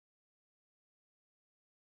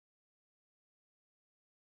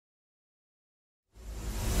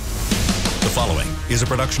is a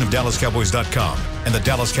production of DallasCowboys.com and the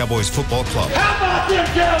Dallas Cowboys Football Club. How about them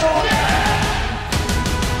Cowboys?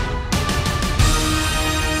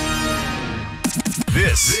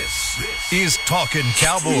 This is Talkin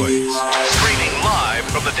Cowboys. Streaming live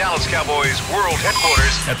from the Dallas Cowboys World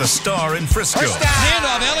Headquarters at the Star in Frisco. First down.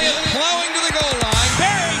 Handoff, Elliott plowing to the goal line.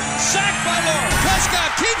 Barry, sacked by Lord.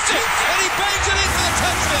 Prescott keeps it, and he bangs it in for the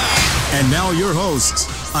touchdown. And now your hosts,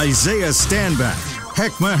 Isaiah Stanback,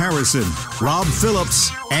 Heckma Harrison, Rob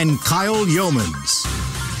Phillips, and Kyle Yeomans.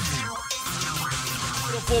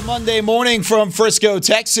 Beautiful Monday morning from Frisco,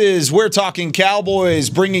 Texas. We're talking Cowboys,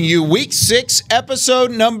 bringing you Week 6,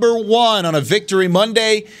 episode number 1 on a Victory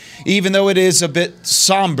Monday, even though it is a bit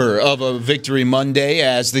somber of a Victory Monday,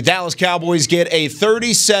 as the Dallas Cowboys get a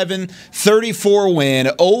 37-34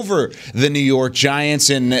 win over the New York Giants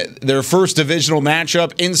in their first divisional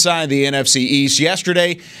matchup inside the NFC East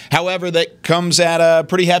yesterday. However, that comes at a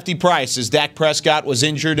pretty hefty price, as Dak Prescott was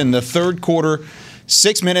injured in the third quarter.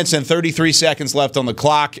 6 minutes and 33 seconds left on the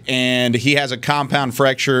clock, and he has a compound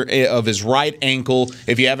fracture of his right ankle.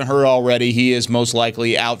 If you haven't heard already, he is most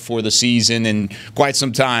likely out for the season and quite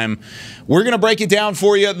some time. We're going to break it down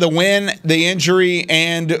for you, the win, the injury,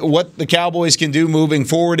 and what the Cowboys can do moving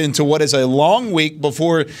forward into what is a long week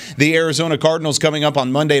before the Arizona Cardinals coming up on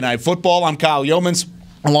Monday Night Football. I'm Kyle Yeomans,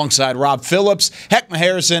 alongside Rob Phillips, Heckma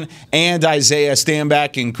Harrison, and Isaiah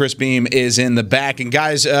Stanback, and Chris Beam is in the back. And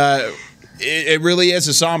guys, it really is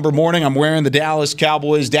a somber morning. I'm wearing the Dallas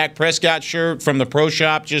Cowboys Dak Prescott shirt from the Pro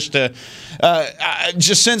Shop just to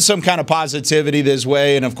just send some kind of positivity this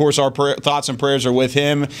way. And, of course, our thoughts and prayers are with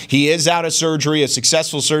him. He is out of surgery, a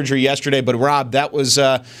successful surgery yesterday. But, Rob, that was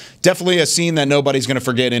definitely a scene that nobody's going to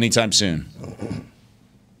forget anytime soon.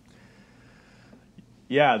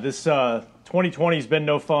 Yeah, this 2020 has been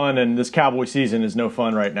no fun, and this Cowboy season is no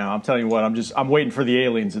fun right now. I'm telling you what, I'm waiting for the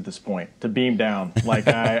aliens at this point to beam down. Like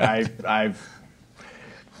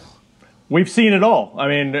we've seen it all. I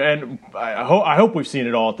mean, and I hope we've seen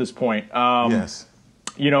it all at this point. Yes.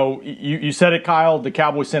 You know, you said it, Kyle. The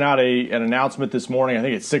Cowboys sent out an announcement this morning. I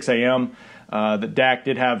think it's 6 a.m. That Dak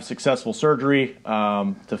did have successful surgery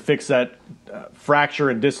to fix that fracture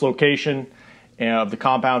and dislocation of the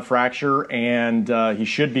compound fracture, and he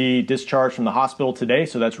should be discharged from the hospital today,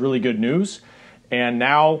 so that's really good news. And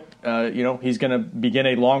now, he's going to begin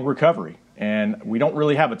a long recovery, and we don't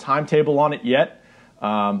really have a timetable on it yet.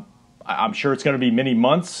 I'm sure it's going to be many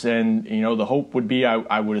months, and, the hope would be,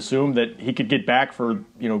 I would assume, that he could get back for,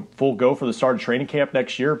 full go for the start of training camp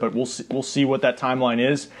next year, but we'll see what that timeline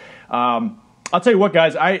is. I'll tell you what,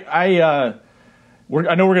 guys, I know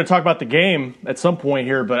we're going to talk about the game at some point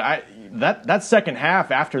here, but that second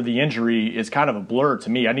half after the injury is kind of a blur to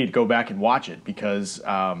me. I need to go back and watch it because,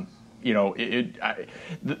 the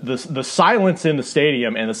silence in the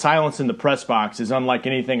stadium and the silence in the press box is unlike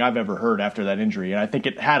anything I've ever heard after that injury. And I think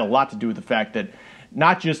it had a lot to do with the fact that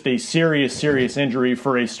not just a serious injury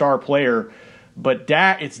for a star player, but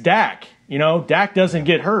it's Dak. Dak doesn't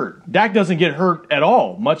get hurt. Dak doesn't get hurt at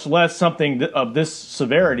all, much less something of this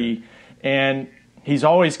severity. And he's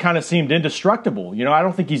always kind of seemed indestructible. I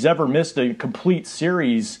don't think he's ever missed a complete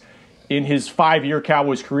series in his 5-year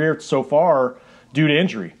Cowboys career so far due to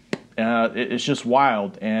injury. It's just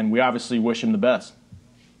wild, and we obviously wish him the best.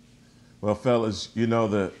 Well, fellas, you know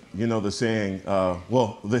the saying.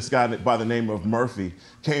 This guy by the name of Murphy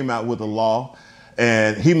came out with a law,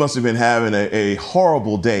 and he must have been having a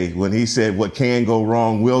horrible day when he said what can go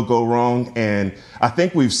wrong will go wrong. And I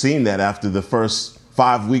think we've seen that after the first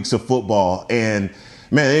 5 weeks of football, and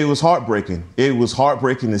man, it was heartbreaking. It was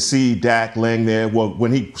heartbreaking to see Dak laying there. Well,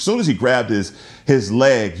 as soon as he grabbed his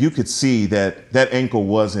leg, you could see that ankle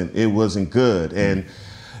wasn't good. And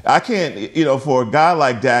I can't, for a guy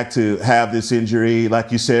like Dak to have this injury, like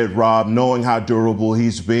you said, Rob, knowing how durable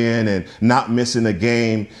he's been and not missing a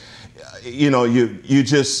game, you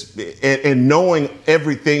just and knowing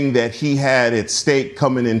everything that he had at stake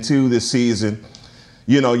coming into this season.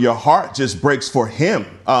 Your heart just breaks for him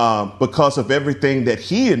because of everything that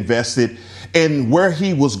he invested and where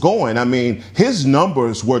he was going. I mean, his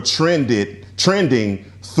numbers were trending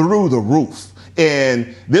through the roof.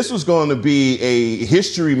 And this was going to be a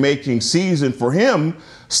history-making season for him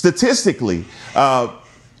statistically.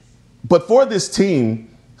 But for this team,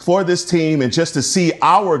 and just to see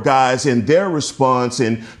our guys and their response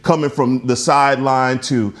and coming from the sideline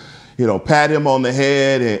to, pat him on the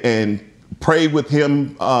head and pray with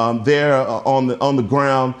him there on the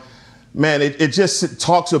ground. Man, it just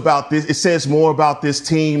talks about this. It says more about this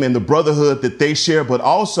team and the brotherhood that they share, but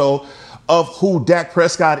also of who Dak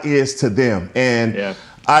Prescott is to them. And yeah.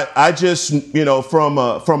 I just, from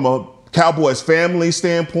a Cowboys family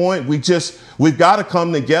standpoint, we've got to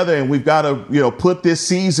come together and we've got to, put this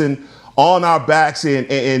season on our backs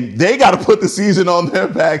and they got to put the season on their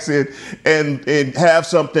backs and have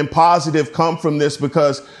something positive come from this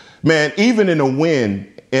because, man, even in a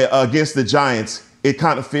win against the Giants, it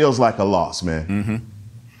kind of feels like a loss, man. Mm-hmm.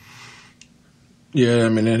 Yeah, I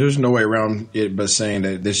mean, there's no way around it but saying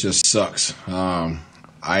that this just sucks.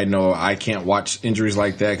 I know I can't watch injuries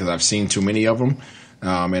like that because I've seen too many of them,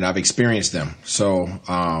 and I've experienced them. So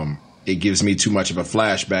it gives me too much of a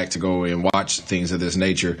flashback to go and watch things of this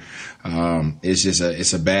nature.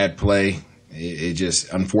 It's a bad play. It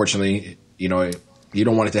just, unfortunately, you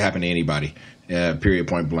don't want it to happen to anybody, period,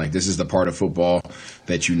 point blank. This is the part of football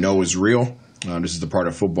that is real. This is the part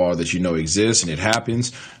of football that exists and it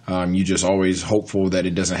happens. You just always hopeful that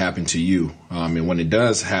it doesn't happen to you. And when it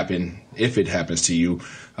does happen, if it happens to you,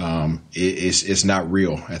 it's not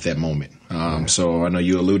real at that moment. So I know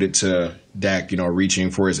you alluded to Dak,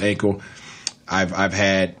 reaching for his ankle. I've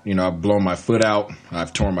had, I've blown my foot out.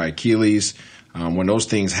 I've torn my Achilles. When those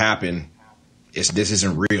things happen, this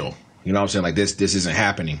isn't real. You know what I'm saying? Like this isn't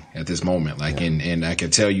happening at this moment. Like, and I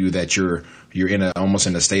can tell you that you're almost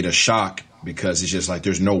in a state of shock because it's just like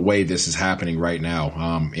there's no way this is happening right now.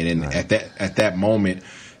 At that moment,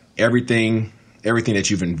 everything that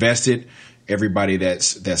you've invested, everybody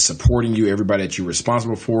that's supporting you, everybody that you're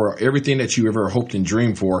responsible for, everything that you ever hoped and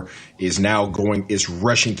dreamed for is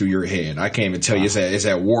rushing through your head. I can't even tell you it's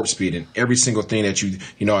at warp speed, and every single thing that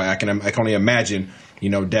I can only imagine.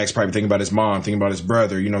 Dak's probably thinking about his mom, thinking about his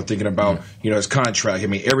brother, thinking about, his contract. I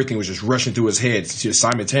mean, everything was just rushing through his head just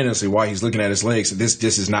simultaneously while he's looking at his legs.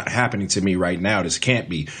 This is not happening to me right now. This can't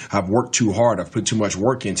be. I've worked too hard. I've put too much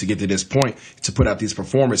work in to get to this point, to put out these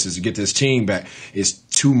performances, to get this team back. It's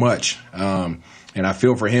too much. And I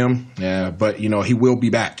feel for him, but, he will be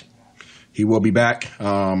back. He will be back,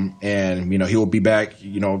 and he will be back.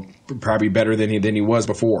 Probably better than he was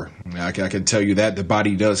before. I can tell you that the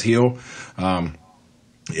body does heal.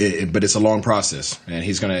 But it's a long process, and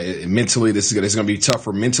he's gonna mentally. This is gonna be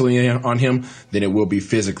tougher mentally on him than it will be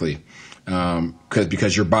physically,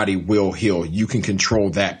 because your body will heal. You can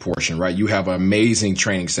control that portion, right? You have an amazing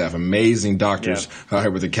training staff, amazing doctors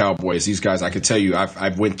here with the Cowboys. These guys, I can tell you,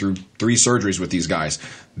 I've went through 3 surgeries with these guys.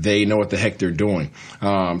 They know what the heck they're doing,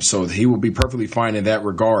 so he will be perfectly fine in that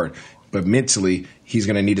regard. But mentally, he's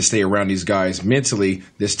going to need to stay around these guys. Mentally,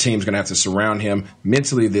 this team's going to have to surround him.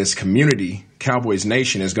 Mentally, this community, Cowboys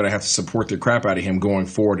Nation, is going to have to support the crap out of him going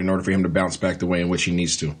forward in order for him to bounce back the way in which he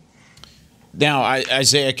needs to. Now,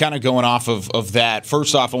 Isaiah, kind of going off of that,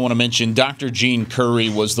 first off, I want to mention Dr. Gene Curry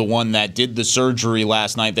was the one that did the surgery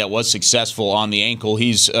last night that was successful on the ankle.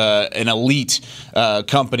 He's an elite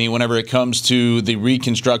company whenever it comes to the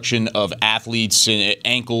reconstruction of athletes'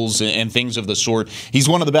 ankles and things of the sort. He's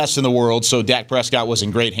one of the best in the world, so Dak Prescott was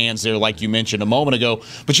in great hands there, like you mentioned a moment ago.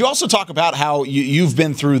 But you also talk about how you've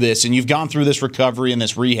been through this, and you've gone through this recovery and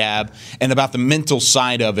this rehab, and about the mental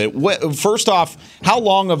side of it. First off, how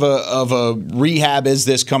long of a rehab is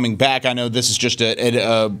this coming back? I know this is just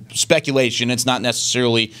a speculation. It's not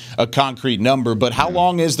necessarily a concrete number, but how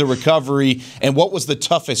long is the recovery, and what was the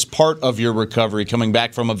toughest part of your recovery coming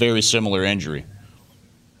back from a very similar injury?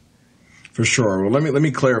 For sure. Well, let me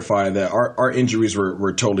clarify that our injuries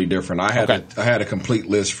were totally different. I had a complete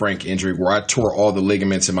Liz Frank injury where I tore all the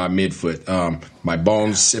ligaments in my midfoot. My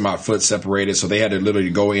bones in my foot separated, so they had to literally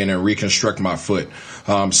go in and reconstruct my foot.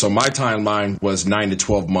 So my timeline was 9 to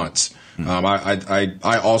 12 months.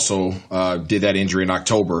 I also did that injury in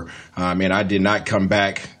October, and I did not come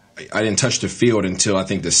back. I didn't touch the field until I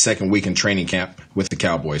think the second week in training camp with the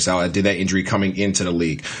Cowboys. I did that injury coming into the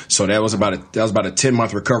league, so that was about a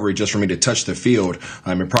 10-month recovery just for me to touch the field,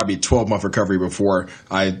 and probably a 12-month recovery before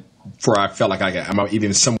I felt like I'm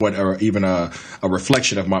even somewhat or even a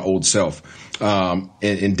reflection of my old self.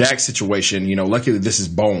 In Dak's situation, luckily this is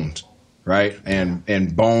boned, right,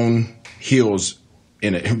 and bone heals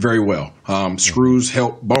in it very well. Screws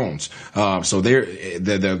help bones. So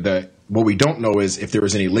what we don't know is if there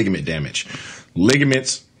was any ligament damage.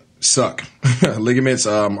 Ligaments suck. Ligaments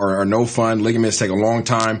are no fun. Ligaments take a long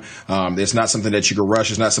time. It's not something that you can rush.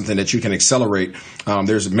 It's not something that you can accelerate.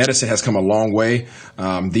 Medicine has come a long way.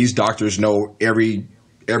 These doctors know every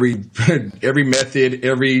method,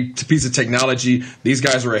 every piece of technology. These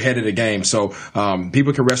guys are ahead of the game. So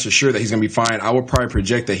people can rest assured that he's going to be fine. I would probably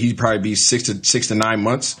project that he'd probably be 6 to 9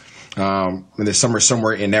 months. In the summer,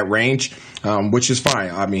 somewhere in that range, which is fine.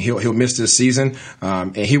 I mean, he'll miss this season,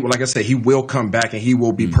 and like I said, he will come back and he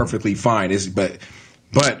will be perfectly fine. But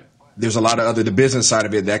there's a lot of the business side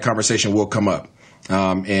of it. That conversation will come up.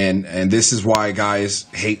 And this is why guys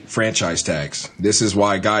hate franchise tags. This is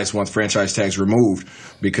why guys want franchise tags removed,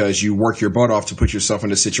 because you work your butt off to put yourself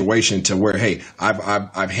in a situation to where, hey,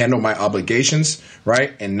 I've handled my obligations,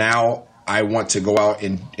 right? And now I want to go out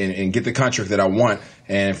and get the contract that I want.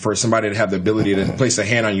 And for somebody to have the ability to place a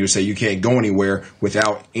hand on you and say you can't go anywhere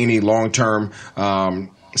without any long-term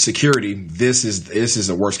security, this is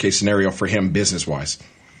a worst-case scenario for him business-wise.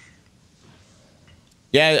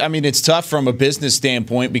 Yeah, I mean, it's tough from a business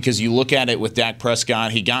standpoint because you look at it with Dak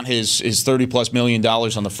Prescott. He got his $30+ million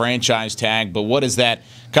on the franchise tag, but what is that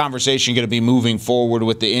conversation going to be moving forward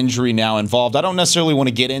with the injury now involved? I don't necessarily want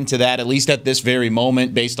to get into that, at least at this very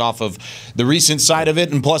moment, based off of the recent side of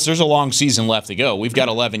it. And plus, there's a long season left to go. We've got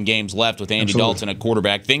 11 games left with Andy Dalton at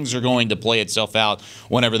quarterback. Things are going to play itself out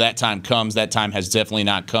whenever that time comes. That time has definitely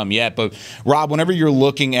not come yet. But, Rob, whenever you're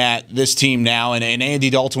looking at this team now, and Andy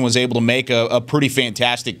Dalton was able to make a pretty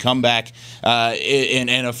fantastic comeback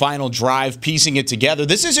in a final drive, piecing it together.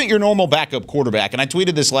 This isn't your normal backup quarterback. And I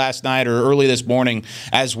tweeted this last night or early this morning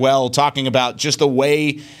as well, talking about just the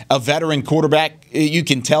way a veteran quarterback, you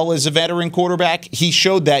can tell is a veteran quarterback. He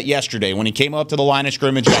showed that yesterday when he came up to the line of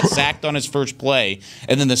scrimmage, got sacked on his first play,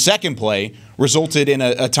 and then the second play resulted in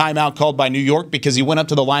a timeout called by New York because he went up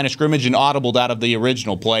to the line of scrimmage and audibled out of the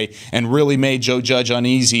original play and really made Joe Judge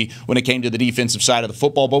uneasy when it came to the defensive side of the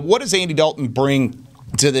football. But what does Andy Dalton bring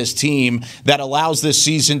to this team that allows this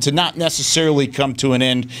season to not necessarily come to an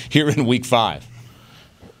end here in Week 5?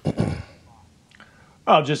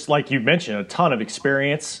 Oh, just like you mentioned, a ton of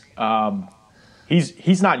experience.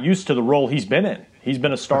 He's not used to the role he's been in. He's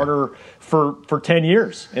been a starter for 10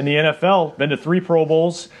 years in the NFL, been to 3 Pro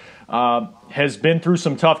Bowls, has been through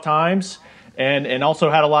some tough times, and also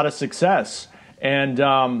had a lot of success. And,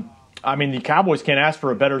 I mean, the Cowboys can't ask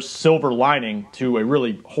for a better silver lining to a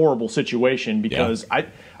really horrible situation because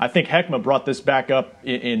I think Heckma brought this back up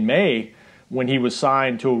in May when he was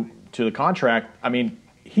signed to the contract. I mean,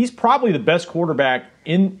 he's probably the best quarterback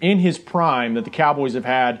in his prime that the Cowboys have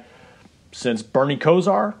had since Bernie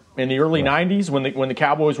Kosar in the early 90s when the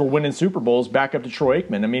Cowboys were winning Super Bowls back up to Troy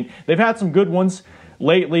Aikman. I mean, they've had some good ones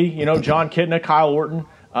lately, you know, John Kitna, Kyle Orton,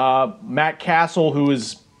 Matt Castle, who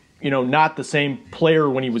is, you know, not the same player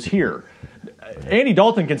when he was here. Andy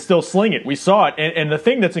Dalton can still sling it. We saw it. And the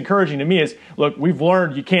thing that's encouraging to me is, look, we've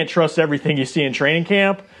learned you can't trust everything you see in training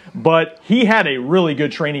camp, but he had a really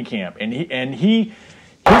good training camp. And his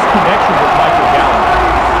connection with Michael Gallup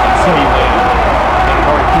and Sidney Lamb and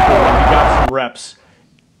Amari Cooper when he got some reps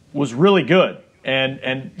was really good.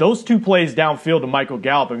 And those 2 plays downfield to Michael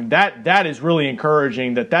Gallup, I mean, that is really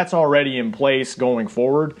encouraging that's already in place going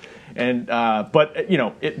forward. And but you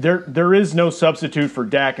know, there is no substitute for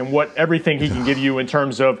Dak and everything he can give you in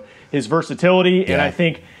terms of his versatility. Yeah. And I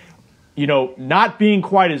think, you know, not being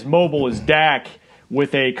quite as mobile as Dak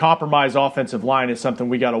with a compromised offensive line is something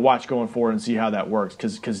we got to watch going forward and see how that works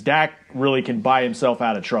because Dak really can buy himself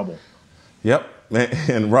out of trouble. Yep.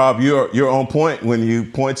 And Rob, you're on point when you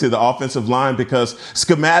point to the offensive line because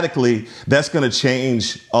schematically, that's going to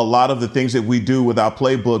change a lot of the things that we do with our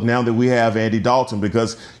playbook now that we have Andy Dalton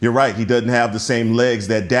because you're right, he doesn't have the same legs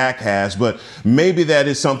that Dak has, but maybe that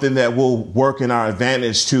is something that will work in our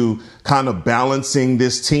advantage to kind of balancing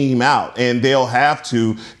this team out, and they'll have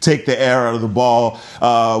to take the air out of the ball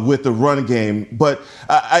with the run game. But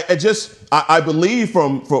I believe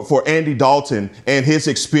for Andy Dalton and his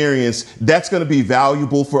experience, that's going to be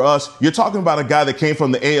valuable for us. You're talking about a guy that came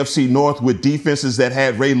from the AFC North with defenses that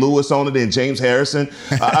had Ray Lewis on it and James Harrison.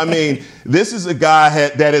 I mean, this is a guy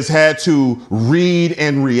that has had to read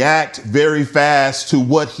and react very fast to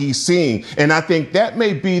what he's seeing. And I think that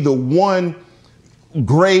may be the one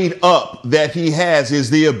grade up that he has is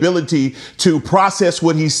the ability to process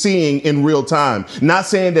what he's seeing in real time. Not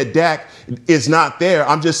saying that Dak is not there.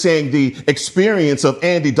 I'm just saying the experience of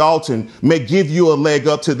Andy Dalton may give you a leg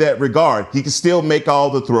up to that regard. He can still make all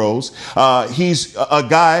the throws. He's a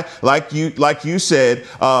guy like you said,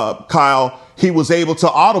 Kyle, he was able to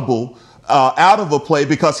audible out of a play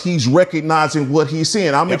because he's recognizing what he's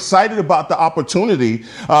seeing. I'm excited about the opportunity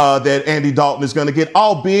that Andy Dalton is going to get,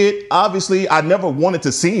 albeit, obviously, I never wanted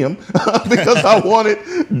to see him because I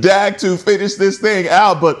wanted Dak to finish this thing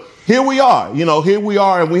out. But here we are,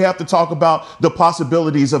 and we have to talk about the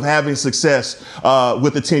possibilities of having success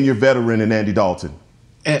with a 10-year veteran in Andy Dalton.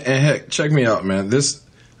 And heck, check me out, man.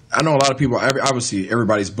 I know a lot of people. Obviously,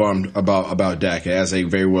 everybody's bummed about Dak, as they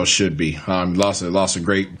very well should be. Lost a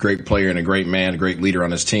great player and a great man, a great leader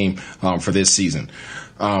on his team for this season.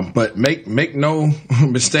 But make no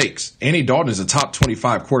mistakes. Andy Dalton is a top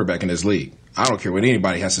 25 quarterback in this league. I don't care what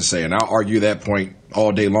anybody has to say, and I'll argue that point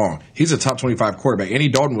all day long. He's a top 25 quarterback. Andy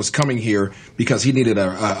Dalton was coming here because he needed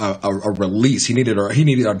a release. He needed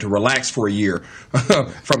to relax for a year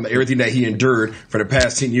from everything that he endured for the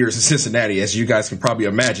past 10 years in Cincinnati. As you guys can probably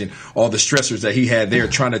imagine, all the stressors that he had there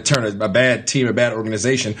trying to turn a bad team, a bad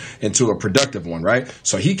organization into a productive one, right?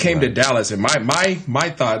 So he came to Dallas, and my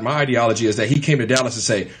thought, my ideology is that he came to Dallas to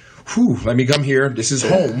say, whew, let me come here. This is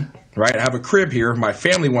home. Right, I have a crib here. My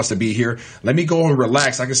family wants to be here. Let me go and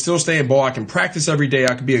relax. I can still stay in ball. I can practice every day.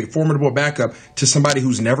 I can be a formidable backup to somebody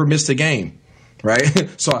who's never missed a game. Right,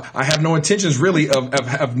 so I have no intentions really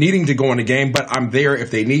of needing to go in the game, but I'm there if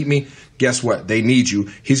they need me. Guess what? They need you.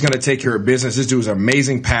 He's going to take care of business. This dude's an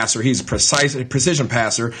amazing passer. He's a precision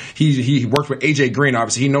passer. He worked with AJ Green.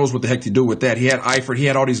 Obviously, he knows what the heck to do with that. He had Eifert. He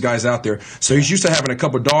had all these guys out there. So he's used to having a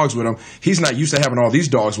couple of dogs with him. He's not used to having all these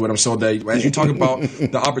dogs with him. So that as you talk about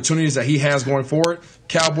the opportunities that he has going forward,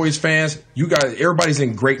 Cowboys fans, you guys, everybody's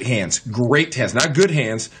in great hands. Great hands, not good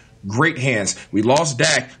hands. Great hands. We lost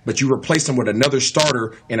Dak, but you replaced him with another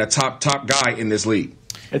starter and a top guy in this league.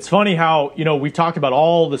 It's funny how, we talked about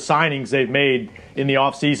all the signings they've made in the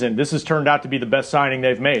offseason. This has turned out to be the best signing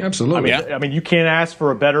they've made. Absolutely. I mean, you can't ask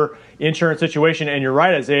for a better insurance situation. And you're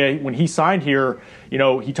right, Isaiah, when he signed here,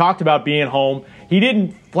 he talked about being home. He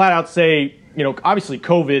didn't flat out say, obviously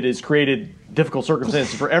COVID has created difficult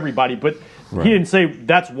circumstances for everybody, but he didn't say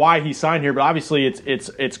that's why he signed here. But obviously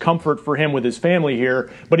it's comfort for him with his family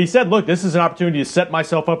here. But he said, look, this is an opportunity to set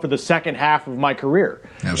myself up for the second half of my career.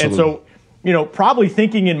 Absolutely. And so, probably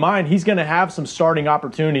thinking in mind he's going to have some starting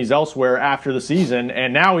opportunities elsewhere after the season,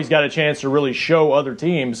 and now he's got a chance to really show other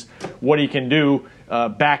teams what he can do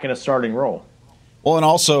back in a starting role. Well, and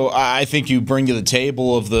also I think you bring to the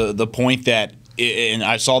table of the point that, and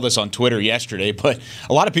I saw this on Twitter yesterday, but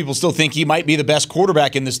a lot of people still think he might be the best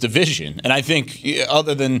quarterback in this division. And I think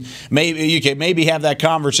other than maybe you can maybe have that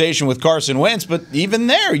conversation with Carson Wentz, but even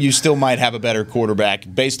there you still might have a better quarterback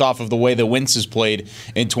based off of the way that Wentz has played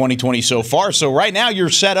in 2020 so far. So right now you're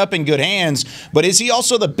set up in good hands, but is he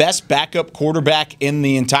also the best backup quarterback in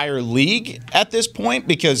the entire league at this point?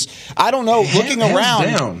 Because I don't know, looking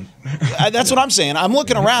around. That's what I'm saying. I'm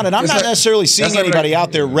looking around, and I'm not necessarily seeing anybody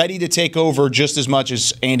out there ready to take over just as much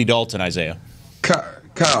as Andy Dalton, Isaiah.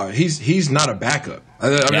 Kyle, he's not a backup.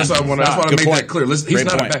 That's why I want to make that clear. Listen, he's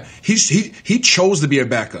not a backup. He chose to be a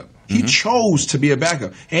backup. He chose to be a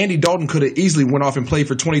backup. Andy Dalton could have easily went off and played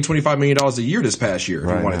for $20-25 million a year this past year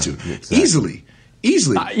if he wanted to. Exactly.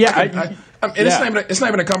 Easily. It's not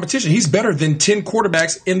even a competition. He's better than 10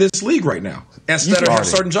 quarterbacks in this league right now that have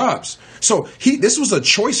certain jobs. So this was a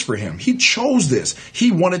choice for him. He chose this.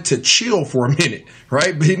 He wanted to chill for a minute,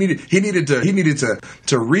 right? But he needed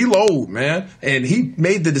to reload, man. And he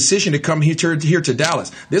made the decision to come here to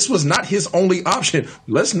Dallas. This was not his only option.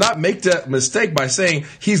 Let's not make that mistake by saying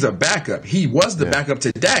he's a backup. He was the backup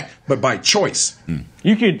to Dak, but by choice.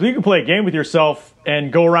 You could play a game with yourself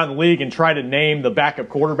and go around the league and try to name the backup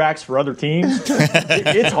quarterbacks for other teams.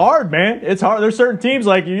 It's hard, man. It's hard. There's certain teams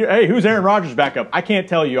like, hey, who's Aaron Rodgers' backup? I can't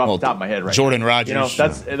tell you off the top of my head right Jordan now. Rodgers.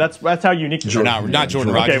 That's how unique. Not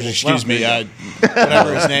Jordan Rodgers. Excuse me.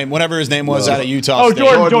 Whatever his name was out of Utah. Oh,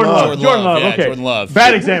 Jordan Love. Yeah, okay. Jordan Love.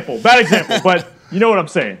 Bad example. But you know what I'm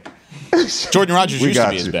saying. Jordan Rodgers used to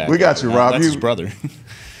be his backup. We got you, Rob. That's his brother.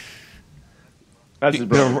 That's his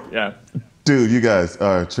brother. Yeah. Dude, you guys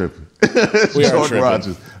are tripping. We are tripping.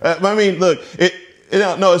 Rodgers. I mean, look,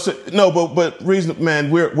 but reason, man,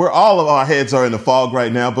 we're all of our heads are in the fog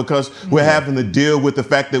right now because we're having to deal with the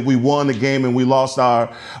fact that we won the game and we lost our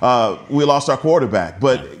quarterback.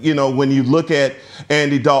 But when you look at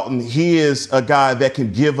Andy Dalton, he is a guy that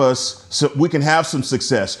can give us. So we can have some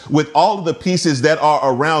success with all of the pieces that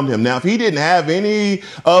are around him. Now, if he didn't have any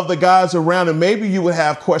of the guys around him, maybe you would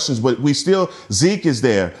have questions. But Zeke is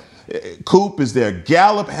there. Coop is there.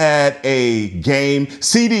 Gallup had a game.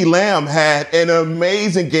 CeeDee Lamb had an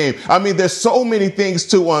amazing game. I mean, there's so many things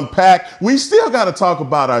to unpack. We still got to talk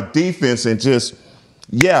about our defense and just,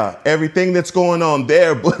 everything that's going on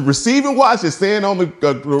there. But receiving-wise, just staying on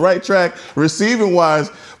the right track. Receiving-wise,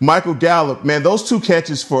 Michael Gallup, man, those two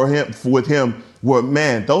catches with him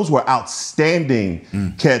those were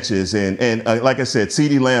outstanding catches. And like I said,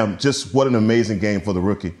 CeeDee Lamb, just what an amazing game for the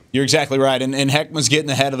rookie. You're exactly right. And Heckman's getting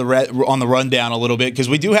ahead of on the rundown a little bit because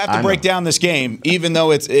we do have to break down this game, even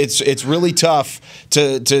though it's really tough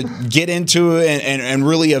to get into and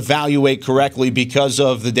really evaluate correctly because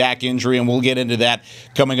of the Dak injury. And we'll get into that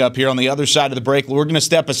coming up here on the other side of the break. We're going to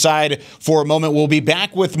step aside for a moment. We'll be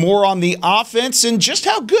back with more on the offense and just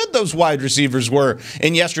how good those wide receivers were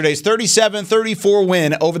in yesterday's 37-34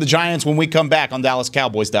 win over the Giants when we come back on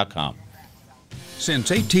DallasCowboys.com.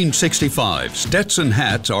 Since 1865, Stetson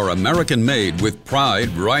hats are American-made with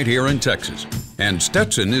pride right here in Texas. And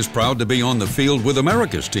Stetson is proud to be on the field with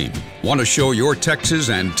America's team. Want to show your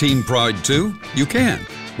Texas and team pride too? You can.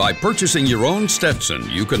 By purchasing your own Stetson,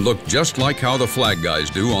 you can look just like how the flag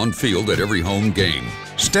guys do on field at every home game.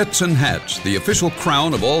 Stetson hats, the official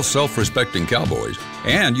crown of all self-respecting Cowboys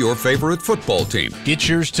and your favorite football team. Get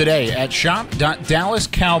yours today at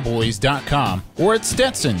shop.dallascowboys.com or at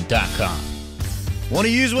stetson.com. Want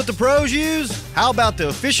to use what the pros use? How about the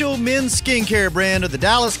official men's skincare brand of the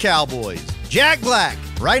Dallas Cowboys, Jack Black?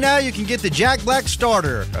 Right now you can get the Jack Black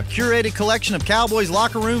Starter, a curated collection of Cowboys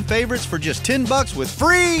locker room favorites for just $10 with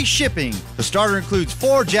free shipping. The starter includes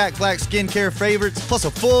 4 Jack Black skincare favorites plus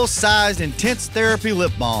a full-sized intense therapy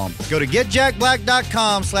lip balm. Go to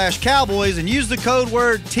getjackblack.com/Cowboys and use the code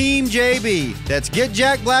word TEAMJB. That's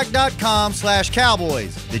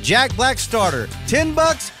getjackblack.com/Cowboys. The Jack Black Starter,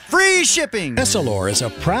 $10, free shipping. Essilor is a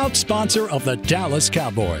proud sponsor of the Dallas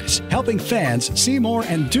Cowboys, helping fans see more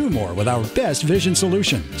and do more with our best vision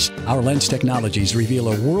solutions. Our lens technologies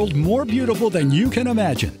reveal a world more beautiful than you can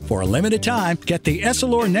imagine. For a limited time, get the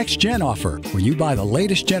Essilor Next Gen offer. When you buy the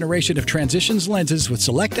latest generation of Transitions lenses with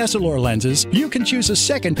select Essilor lenses, you can choose a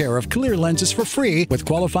second pair of clear lenses for free with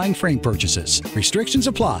qualifying frame purchases. Restrictions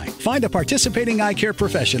apply. Find a participating eye care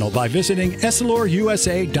professional by visiting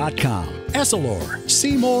EssilorUSA.com. Essilor.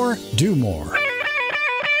 See more, do more.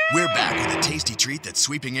 We're back with a tasty treat that's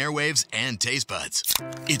sweeping airwaves and taste buds.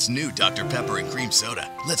 It's new Dr. Pepper and Cream Soda.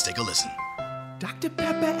 Let's take a listen. Dr.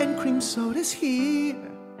 Pepper and Cream Soda's here.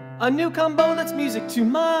 A new combo that's music to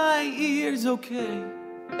my ears, okay.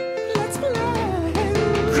 Let's play.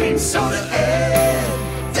 Cream Soda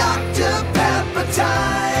and Dr. Pepper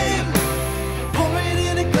time. Pour it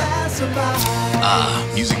in a glass of ice. Ah,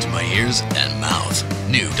 music to my ears and mouth.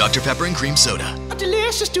 New Dr. Pepper and Cream Soda. A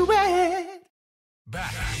delicious duet.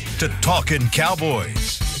 Back to Talkin'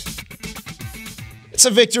 Cowboys. It's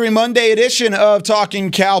a Victory Monday edition of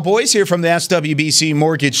Talkin' Cowboys here from the SWBC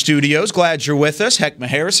Mortgage Studios. Glad you're with us. Heckma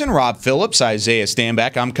Harrison, Rob Phillips, Isaiah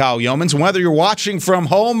Stanback. I'm Kyle Yeomans. And whether you're watching from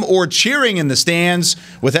home or cheering in the stands,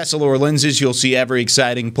 with Essilor lenses, you'll see every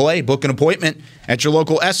exciting play. Book an appointment at your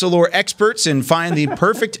local Essilor experts and find the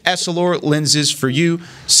perfect Essilor lenses for you.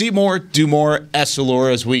 See more, do more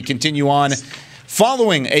Essilor as we continue on.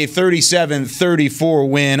 Following a 37-34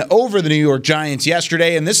 win over the New York Giants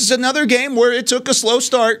yesterday, and this is another game where it took a slow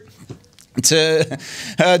start to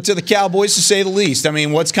the Cowboys, to say the least. I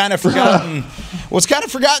mean, what's kind of forgotten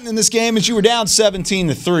in this game is you were down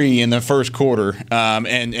 17-3 in the first quarter,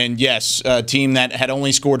 and yes, a team that had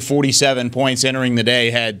only scored 47 points entering the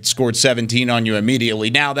day had scored 17 on you immediately.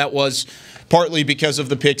 Now that was partly because of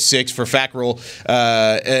the pick six for Fackrell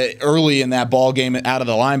early in that ball game out of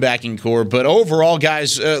the linebacking core. But overall,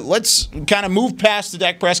 guys, let's kind of move past the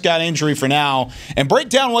Dak Prescott injury for now and break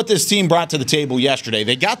down what this team brought to the table yesterday.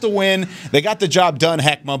 They got the win. They got the job done,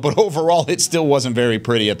 Heckma, but overall it still wasn't very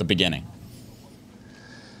pretty at the beginning.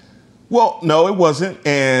 Well, no, it wasn't,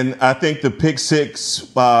 and I think the pick six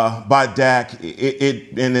by Dak,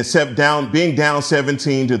 being down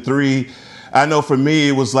 17-3. I know for me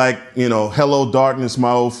it was like, hello darkness,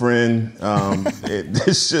 my old friend.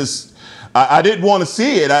 It's just I didn't want to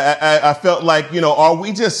see it. I felt like, are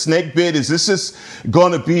we just snake bit? Is this just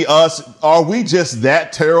going to be us? Are we just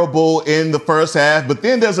that terrible in the first half? But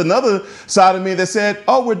then there's another side of me that said,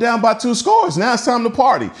 oh, we're down by 2 scores. Now it's time to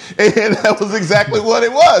party. And that was exactly what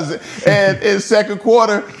it was. And in second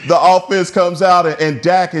quarter, the offense comes out and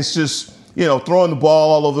Dak is just, throwing the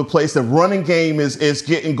ball all over the place. The running game is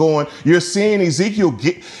getting going. You're seeing Ezekiel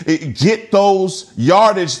get those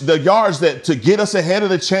yards that to get us ahead of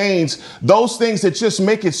the chains. Those things that just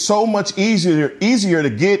make it so much easier to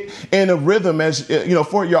get in a rhythm as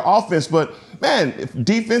for your offense. But man,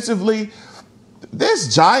 defensively,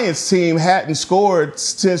 this Giants team hadn't scored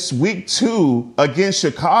since week 2 against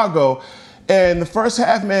Chicago. And the first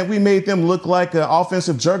half, man, we made them look like an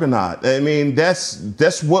offensive juggernaut. I mean,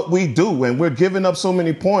 that's what we do. And we're giving up so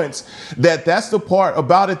many points that's the part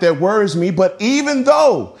about it that worries me. But even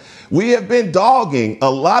though we have been dogging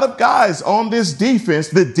a lot of guys on this defense,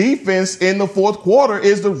 the defense in the fourth quarter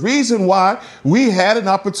is the reason why we had an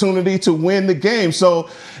opportunity to win the game. So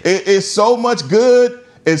it's so much good.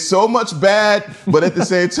 It's so much bad. But at the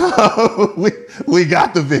same time, we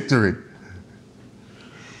got the victory.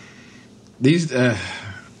 These, on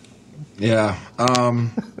the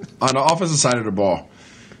offensive side of the ball,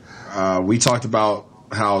 we talked about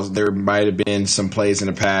how there might have been some plays in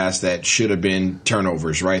the past that should have been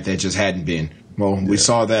turnovers, right? That just hadn't been. Well, we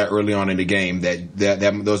saw that early on in the game, that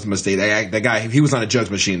those mistakes. That guy, he was on a judge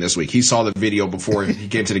machine this week. He saw the video before he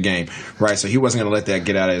came to the game, right? So he wasn't going to let that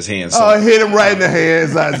get out of his hands. So. Hit him right in the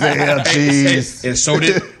hands, Isaiah. Jeez. And so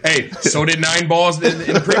did 9 balls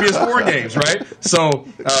in the previous 4 games, right? So,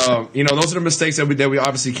 those are the mistakes that we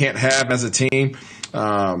obviously can't have as a team.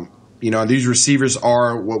 These receivers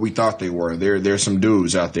are what we thought they were. They're some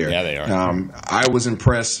dudes out there. Yeah, they are. I was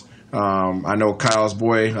impressed. I know Kyle's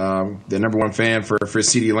boy, the number 1 fan for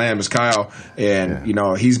CeeDee Lamb is Kyle, and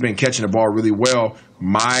he's been catching the ball really well.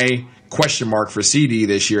 My question mark for CeeDee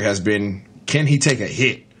this year has been, can he take a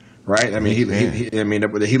hit? Right? I mean, he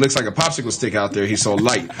looks like a popsicle stick out there. He's so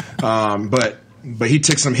light, but he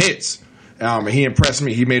took some hits. And he impressed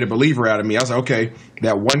me. He made a believer out of me. I was like, okay,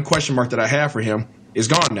 that one question mark that I have for him is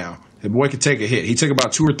gone now. The boy could take a hit. He took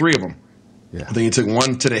about 2 or 3 of them. Yeah. I think he took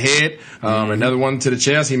one to the head, another one to the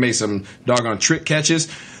chest. He made some doggone trick catches.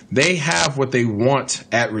 They have what they want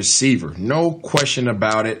at receiver. No question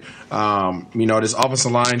about it. This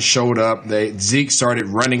offensive line showed up. Zeke started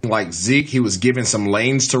running like Zeke. He was given some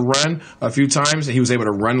lanes to run a few times, and he was able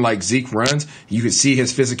to run like Zeke runs. You could see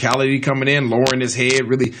his physicality coming in, lowering his head,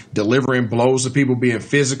 really delivering blows to people, being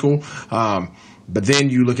physical. But then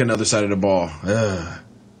you look at the other side of the ball.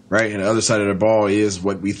 Right, and the other side of the ball is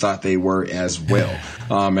what we thought they were as well.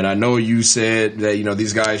 And I know you said that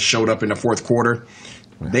these guys showed up in the fourth quarter.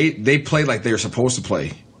 They played like they were supposed to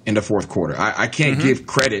play in the fourth quarter. I can't give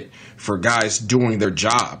credit for guys doing their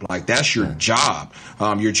job. Like, that's your job.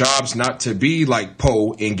 Your job's not to be like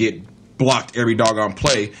Poe and get blocked every doggone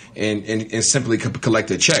play and simply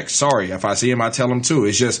collect a check. Sorry, if I see him, I tell him too.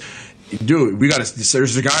 It's just, dude,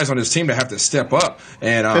 there's guys on this team that have to step up,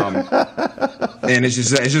 and and it's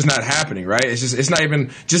just not happening, right? It's not even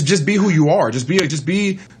just be who you are. Just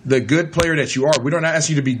be the good player that you are. We don't ask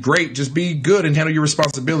you to be great. Just be good and handle your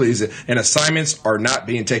responsibilities. And assignments are not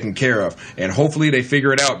being taken care of. And hopefully they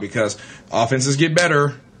figure it out, because offenses get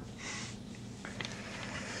better.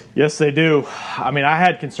 Yes, they do. I mean, I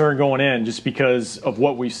had concern going in just because of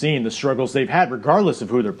what we've seen, the struggles they've had, regardless of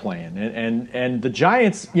who they're playing. And the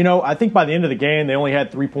Giants, I think by the end of the game, they only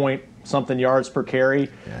had 3-point-something yards per carry.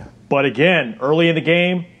 Yeah. But again, early in the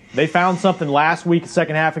game, they found something last week, the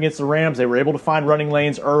second half against the Rams. They were able to find running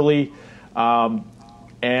lanes early. The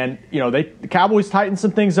Cowboys tightened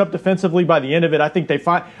some things up defensively by the end of it. I think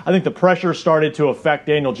the pressure started to affect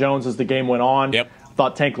Daniel Jones as the game went on. Yep. I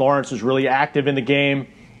thought Tank Lawrence was really active in the game,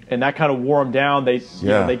 and that kind of wore them down. They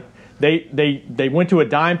went to a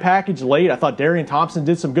dime package late. I thought Darian Thompson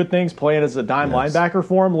did some good things playing as a dime linebacker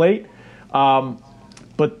for him late.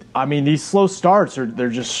 But I mean, these slow starts they're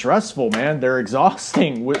just stressful, man. They're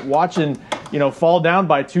exhausting. Watching fall down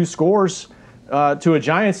by 2 scores to a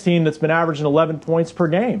Giants team that's been averaging 11 points per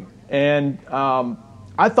game. And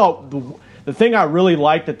I thought the thing I really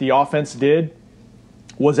liked that the offense did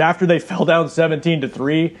was after they fell down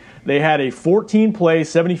 17-3, they had a 14-play,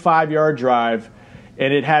 75-yard drive,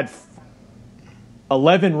 and it had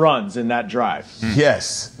 11 runs in that drive.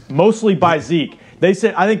 Yes. Mostly by Zeke. They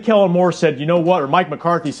said, I think Kellen Moore said, or Mike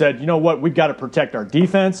McCarthy said, we've got to protect our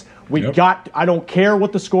defense. I don't care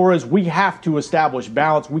what the score is. We have to establish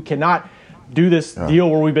balance. We cannot do this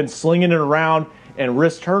deal where we've been slinging it around and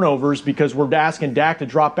risk turnovers because we're asking Dak to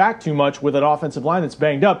drop back too much with an offensive line that's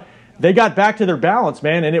banged up. They got back to their balance,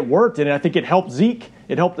 man, and it worked. And I think it helped Zeke.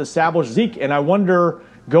 It helped establish Zeke. And I wonder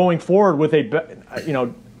going forward with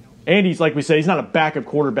Andy's, like we say, he's not a backup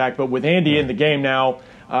quarterback, but with Andy in the game now,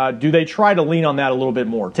 do they try to lean on that a little bit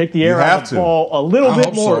more? Take the air out of the ball a little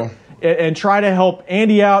bit more and try to help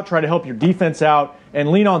Andy out, try to help your defense out, and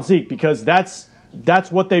lean on Zeke, because that's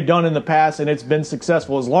what they've done in the past, and it's been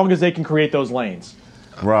successful as long as they can create those lanes.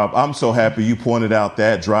 Rob, I'm so happy you pointed out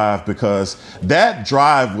that drive, because that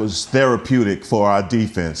drive was therapeutic for our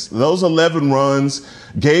defense. Those 11 runs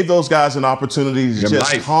gave those guys an opportunity to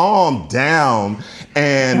just calm down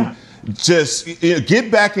and just get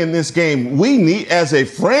back in this game. We need, as a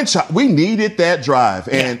franchise, we needed that drive.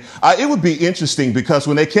 And it would be interesting, because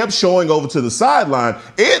when they kept showing over to the sideline,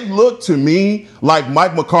 it looked to me like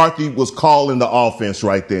Mike McCarthy was calling the offense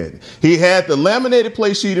right then. He had the laminated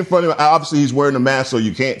play sheet in front of him. Obviously, he's wearing a mask, so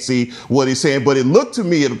you can't see what he's saying. But it looked to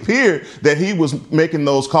me, it appeared that he was making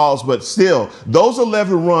those calls. But still, those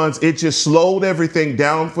 11 runs, it just slowed everything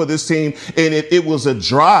down for this team. And it was a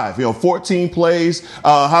drive, 14 plays,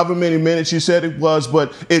 however many minutes you said it was,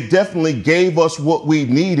 but it definitely gave us what we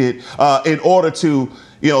needed in order to,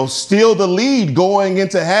 steal the lead going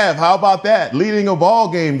into half. How about that? Leading a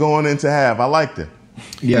ball game going into half. I liked it.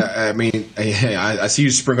 Yeah, I mean, I see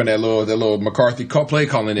you sprinkling that little McCarthy play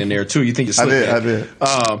calling in there too. You think you're slick? I did.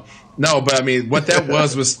 No, but I mean, what that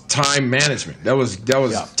was time management. That was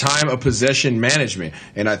time of possession management.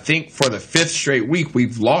 And I think for the 5th straight week,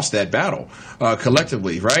 we've lost that battle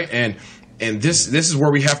collectively, right? And this is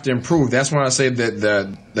where we have to improve. That's when I say that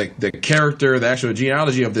the character, the actual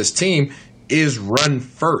genealogy of this team is run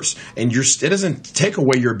first. And it doesn't take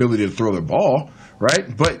away your ability to throw the ball,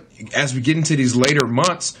 right? But as we get into these later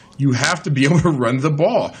months, you have to be able to run the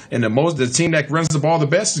ball, and the team that runs the ball the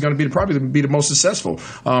best is going to probably be the most successful,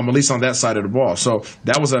 at least on that side of the ball. So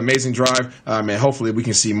that was an amazing drive, and hopefully we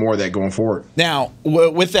can see more of that going forward. Now,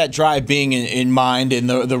 with that drive being in mind, and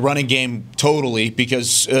the running game totally,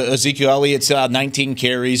 because Ezekiel Elliott's 19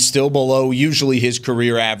 carries, still below usually his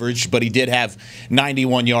career average, but he did have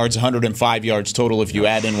 91 yards, 105 yards total if you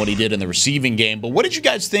add in what he did in the receiving game. But what did you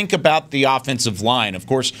guys think about the offensive line? Of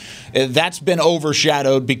course, that's been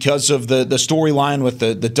overshadowed because of the storyline with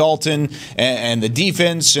the Dalton and the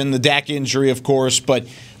defense and the Dak injury, of course. But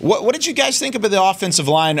what did you guys think about the offensive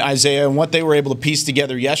line, Isaiah, and what they were able to piece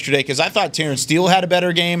together yesterday? Because I thought Terrence Steele had a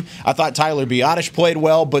better game. I thought Tyler Biadasz played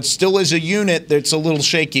well, but still as a unit, that's a little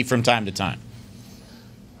shaky from time to time.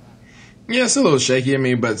 Yeah, it's a little shaky. I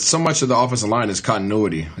mean, but so much of the offensive line is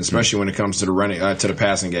continuity, especially when it comes to the running, to the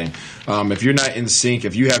passing game. If you're not in sync,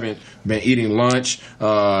 if you haven't been eating lunch,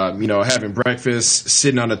 having breakfast,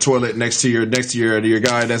 sitting on the toilet next to your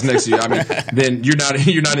guy that's next to you, I mean, then you're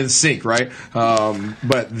not in sync, right?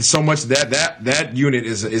 But so much that unit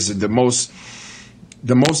is the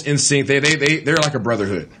most in sync. They're like a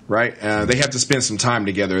brotherhood, right? They have to spend some time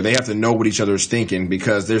together. They have to know what each other is thinking,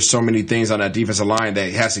 because there's so many things on that defensive line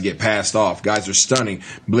that has to get passed off. Guys are stunning.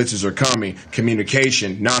 Blitzes are coming.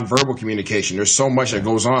 Communication, nonverbal communication. There's so much that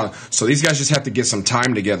goes on. So these guys just have to get some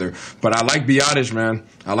time together. But I like Biadasz, man.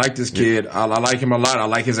 I like this kid. I like him a lot. I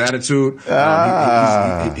like his attitude.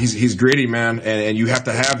 He's gritty, man. And you have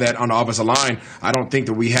to have that on the offensive line. I don't think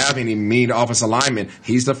that we have any mean offensive linemen.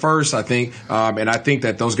 He's the first, I think. And I think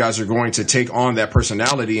that those guys are going to take on that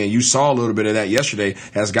personality, and you saw a little bit of that yesterday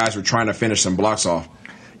as guys were trying to finish some blocks off.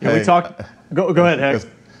 Yeah, we talked. Go ahead, Heck.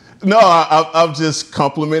 No, I'm just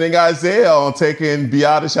complimenting Isaiah on taking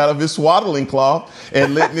Biadasz out of his swaddling cloth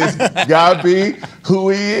and letting this guy be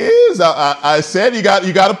who he is. I said you got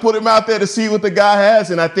to put him out there to see what the guy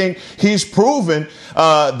has, and I think he's proven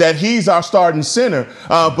that he's our starting center.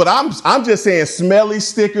 But I'm just saying, smelly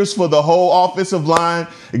stickers for the whole offensive line.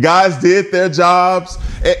 The guys did their jobs,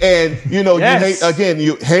 and yes.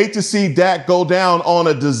 you hate to see Dak go down on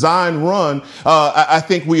a design run. I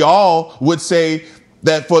think we all would say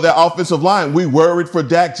that for the offensive line, we worried for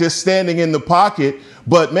Dak just standing in the pocket.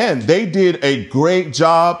 But, man, they did a great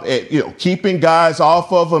job at keeping guys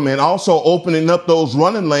off of them and also opening up those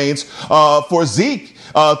running lanes for Zeke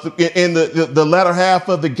in the latter half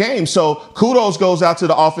of the game. So kudos goes out to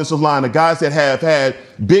the offensive line, the guys that have had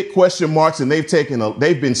big question marks, and they've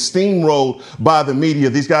been steamrolled by the media.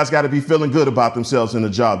 These guys got to be feeling good about themselves and the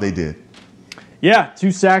job they did. Yeah,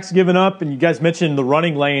 2 sacks given up, and you guys mentioned the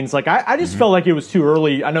running lanes. Like I just felt like it was too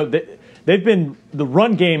early. I know that the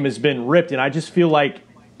run game has been ripped, and I just feel like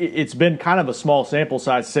it's been kind of a small sample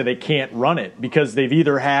size to say they can't run it, because they've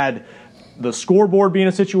either had the scoreboard be in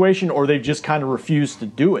a situation or they've just kind of refused to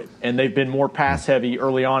do it, and they've been more pass heavy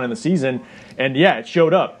early on in the season. And yeah, it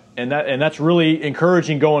showed up, and that's really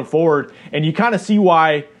encouraging going forward. And you kind of see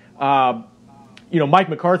why Mike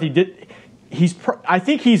McCarthy did. I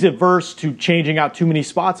think he's averse to changing out too many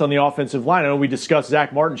spots on the offensive line. I know we discussed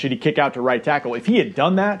Zach Martin, should he kick out to right tackle. If he had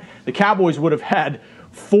done that, the Cowboys would have had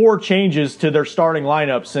 4 changes to their starting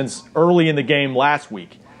lineup since early in the game last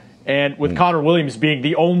week, and with Connor Williams being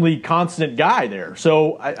the only constant guy there.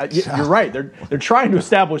 So you're right. They're trying to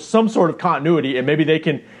establish some sort of continuity, and maybe they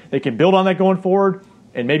can build on that going forward.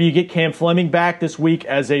 And maybe you get Cam Fleming back this week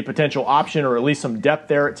as a potential option, or at least some depth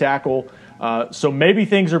there at tackle. So maybe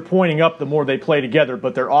things are pointing up the more they play together,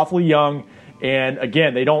 but they're awfully young. And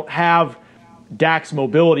again, they don't have Dak's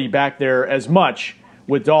mobility back there as much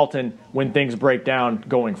with Dalton when things break down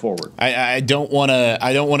going forward. I don't want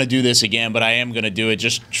to do this again, but I am going to do it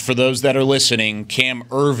just for those that are listening. Cam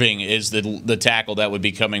Irving is the tackle that would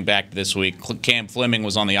be coming back this week. Cam Fleming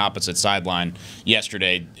was on the opposite sideline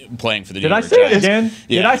yesterday playing for the New York Giants. Did I say it again?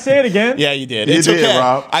 Yeah. Did I say it again? Yeah, you did. It's okay.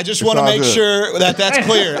 Rob. I just want to make sure that that's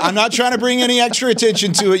clear. I'm not trying to bring any extra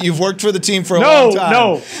attention to it. You've worked for the team for a long time.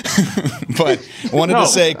 No. But wanted to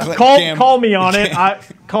say, Cam, call me on it.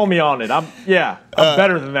 Call me on it. I'm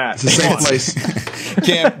better than that. It's the same place.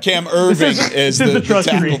 Cam Irving is the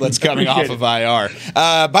tackle that's coming off of IR.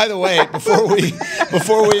 By the way,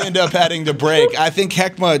 before we end up heading to break, I think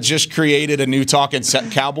Heckma just created a new Talkin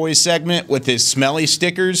Cowboys segment with his smelly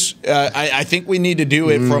stickers. I think we need to do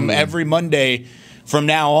it from every Monday from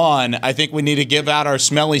now on, I think we need to give out our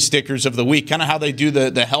smelly stickers of the week, kind of how they do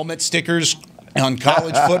the helmet stickers on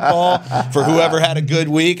college football for whoever had a good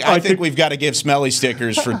week. I think we've got to give smelly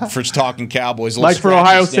stickers for Talking Cowboys. Like for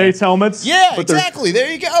Ohio State's helmets? Yeah, exactly. There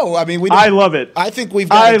you go. I mean, I love it. I think we've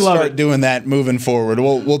got to start doing that moving forward.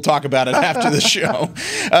 We'll talk about it after the show.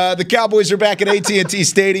 The Cowboys are back at AT&T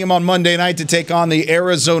Stadium on Monday night to take on the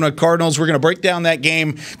Arizona Cardinals. We're going to break down that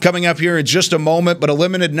game coming up here in just a moment, but a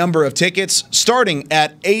limited number of tickets starting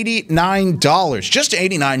at $89. Just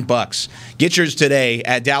 $89. Get yours today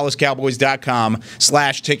at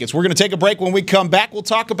DallasCowboys.com/tickets. We're going to take a break. When we come back, we'll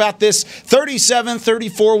talk about this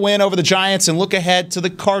 37-34 win over the Giants and look ahead to the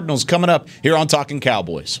Cardinals coming up here on Talkin'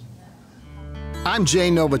 Cowboys. I'm Jay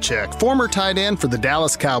Novacek, former tight end for the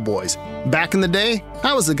Dallas Cowboys. Back in the day,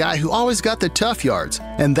 I was the guy who always got the tough yards,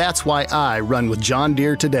 and that's why I run with John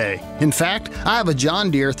Deere today. In fact, I have a John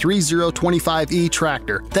Deere 3025E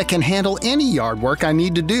tractor that can handle any yard work I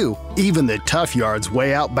need to do, even the tough yards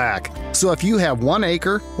way out back. So if you have 1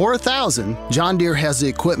 acre or 1,000, John Deere has the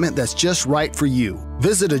equipment that's just right for you.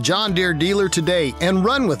 Visit a John Deere dealer today and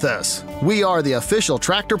run with us. We are the official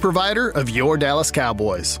tractor provider of your Dallas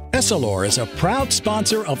Cowboys. Essilor is a proud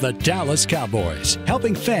sponsor of the Dallas Cowboys,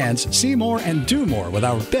 helping fans see more and do more with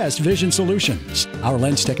our best vision solutions. Our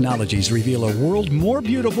lens technologies reveal a world more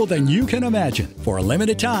beautiful than you can imagine. For a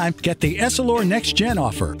limited time, get the Essilor Next Gen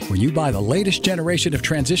offer. When you buy the latest generation of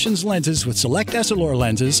Transitions lenses with select Essilor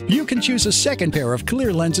lenses, you can choose a second pair of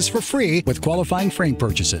clear lenses for free with qualifying frame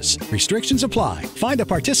purchases. Restrictions apply. Find a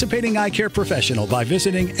participating eye care professional by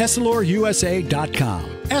visiting EssilorUSA.com.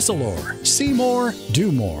 Essilor. See more,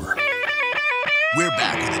 do more. We're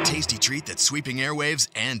back with a tasty treat that's sweeping airwaves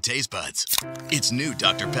and taste buds. It's new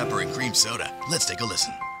Dr. Pepper and Cream Soda. Let's take a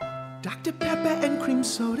listen. Dr. Pepper and Cream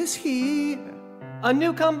Soda's here. A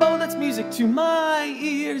new combo that's music to my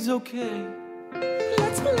ears, okay.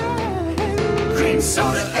 Let's play. Cream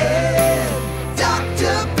Soda and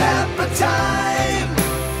Dr. Pepper time.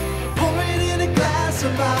 Pour it in a glass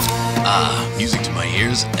of ice. Ah, music to my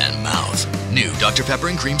ears and mouth. New Dr. Pepper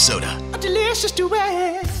and Cream Soda. A delicious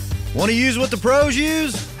duet. Want to use what the pros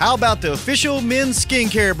use? How about the official men's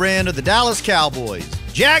skincare brand of the Dallas Cowboys?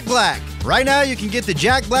 Jack Black. Right now you can get the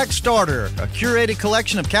Jack Black Starter, a curated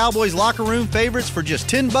collection of Cowboys locker room favorites for just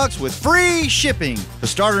 $10 with free shipping. The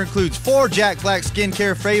starter includes 4 Jack Black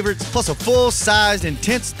skincare favorites plus a full-sized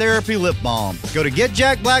intense therapy lip balm. Go to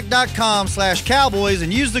getjackblack.com/cowboys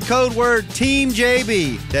and use the code word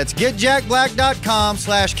TEAMJB. That's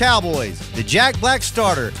getjackblack.com/cowboys. The Jack Black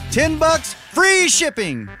Starter, $10, free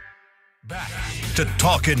shipping. Back to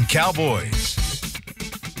Talkin' Cowboys.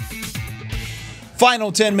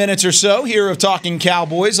 Final 10 minutes or so here of Talking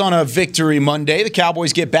Cowboys on a Victory Monday. The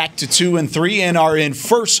Cowboys get back to 2-3 and are in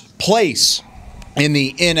first place in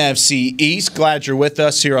the NFC East. Glad you're with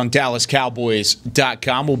us here on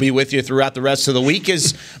DallasCowboys.com. We'll be with you throughout the rest of the week.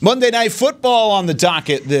 Is Monday Night Football on the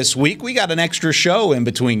docket this week. We got an extra show in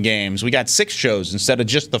between games. We got 6 shows instead of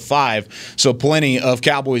just the 5, so plenty of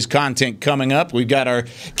Cowboys content coming up. We've got our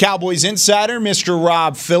Cowboys insider, Mr.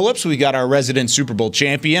 Rob Phillips. We got our resident Super Bowl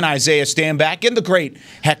champion, Isaiah Stanback, and the great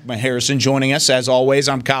Heckma Harrison joining us. As always,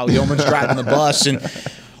 I'm Kyle Yeomans driving the bus, and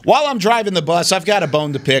while I'm driving the bus, I've got a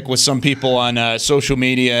bone to pick with some people on social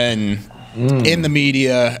media and in the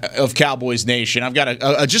media of Cowboys Nation. I've got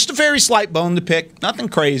just a very slight bone to pick. Nothing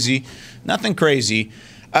crazy. Nothing crazy.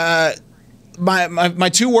 My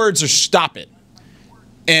 2 words are stop it.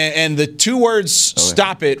 And the 2 words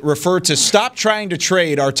stop it refer to stop trying to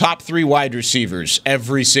trade our top 3 wide receivers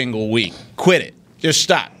every single week. Quit it. Just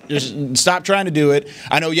stop. Just stop trying to do it.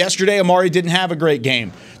 I know yesterday Amari didn't have a great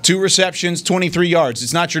game. 2 receptions, 23 yards.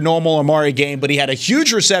 It's not your normal Amari game, but he had a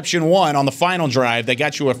huge reception, 1 on the final drive that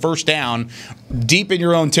got you a first down deep in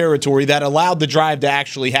your own territory that allowed the drive to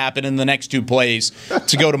actually happen in the next 2 plays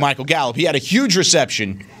to go to Michael Gallup. He had a huge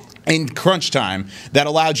reception in crunch time that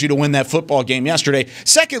allowed you to win that football game yesterday.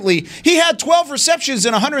 Secondly, he had 12 receptions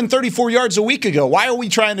and 134 yards a week ago. Why are we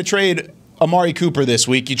trying to trade Amari Cooper this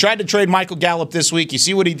week? You tried to trade Michael Gallup this week. You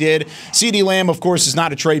see what he did. CeeDee Lamb, of course, is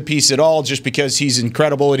not a trade piece at all just because he's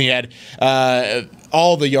incredible and he had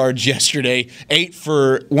all the yards yesterday, 8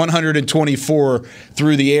 for 124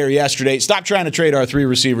 through the air yesterday. Stop trying to trade our 3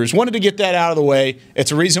 receivers. Wanted to get that out of the way.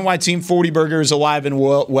 It's a reason why Team 40 Burger is alive and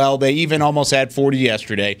well. They even almost had 40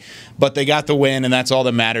 yesterday, but they got the win, and that's all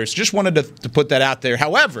that matters. Just wanted to put that out there.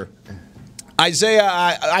 However, Isaiah,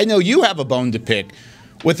 I know you have a bone to pick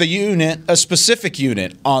with a specific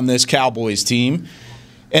unit on this Cowboys team.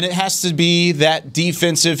 And it has to be that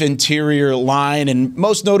defensive interior line, and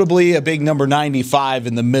most notably a big number 95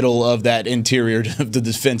 in the middle of that interior of the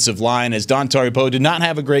defensive line, as Dontari Poe did not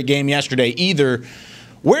have a great game yesterday either.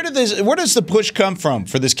 Where does the push come from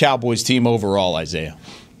for this Cowboys team overall, Isaiah?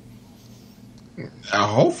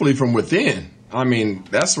 Hopefully from within. I mean,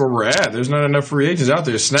 that's where we're at. There's not enough free agents out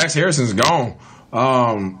there. Snacks Harrison's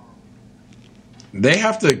gone. They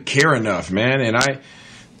have to care enough, man, and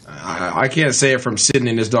I can't say it from sitting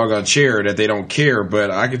in this doggone chair that they don't care,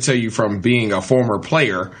 but I can tell you from being a former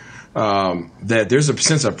player that there's a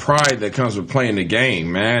sense of pride that comes with playing the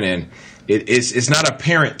game, man. And it's not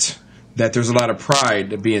apparent that there's a lot of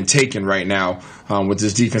pride being taken right now with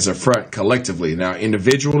this defensive front collectively. Now,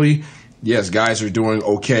 individually, yes, guys are doing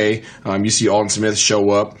okay. You see Alton Smith show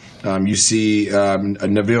up. You see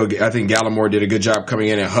Neville. I think Gallimore did a good job coming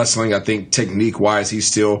in and hustling. I think technique-wise, he's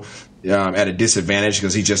still at a disadvantage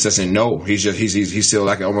because he just doesn't know. He's still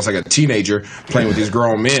almost like a teenager playing with these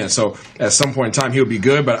grown men. So at some point in time he'll be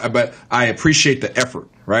good. But I appreciate the effort,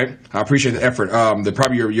 right? I appreciate the effort.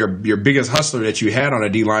 Probably your biggest hustler that you had on a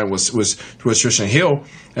D line was Tristan Hill,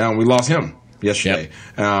 and we lost him yesterday.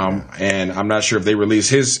 Yep. And I'm not sure if they released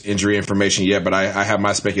his injury information yet, but I have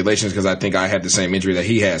my speculations because I think I had the same injury that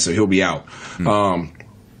he had, so he'll be out.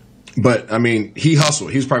 But, I mean, he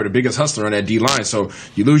hustled. He was probably the biggest hustler on that D-line. So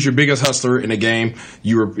you lose your biggest hustler in a game.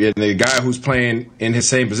 And the guy who's playing in his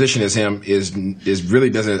same position as him is really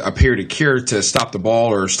doesn't appear to care to stop the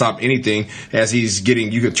ball or stop anything as he's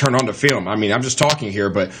getting – you could turn on the film. I mean, I'm just talking here,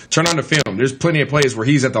 but turn on the film. There's plenty of plays where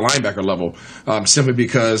he's at the linebacker level simply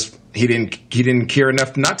because – he didn't care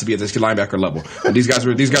enough not to be at this linebacker level. And these guys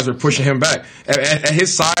were pushing him back. At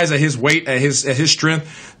his size, at his weight, at his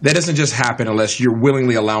strength, that doesn't just happen unless you're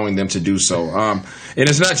willingly allowing them to do so. And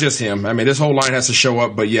it's not just him. I mean, this whole line has to show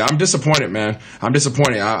up. But yeah, I'm disappointed, man. I'm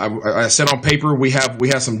disappointed. I said on paper we have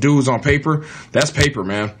some dudes on paper. That's paper,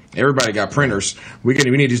 man. Everybody got printers. We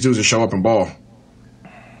need these dudes to show up and ball.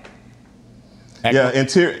 Yeah,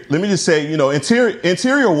 let me just say,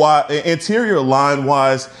 interior line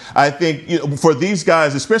wise, I think for these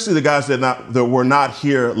guys, especially the guys that were not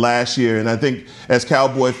here last year, and I think as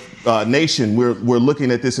Cowboy Nation, we're looking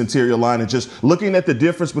at this interior line and just looking at the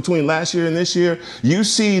difference between last year and this year. You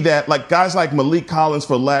see that like guys like Malik Collins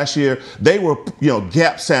for last year, they were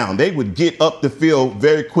gap sound. They would get up the field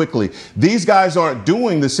very quickly. These guys aren't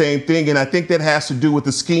doing the same thing, and I think that has to do with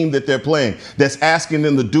the scheme that they're playing. That's asking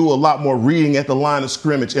them to do a lot more reading at the line of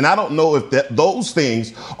scrimmage, and I don't know if those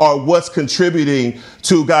things are what's contributing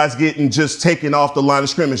to guys getting just taken off the line of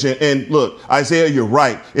scrimmage. And look, Isaiah, you're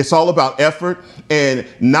right. It's all about effort and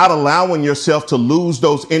not allowing yourself to lose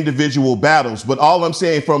those individual battles. But all I'm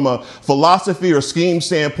saying from a philosophy or scheme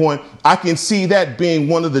standpoint, I can see that being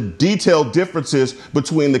one of the detailed differences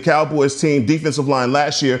between the Cowboys team defensive line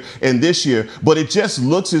last year and this year. But it just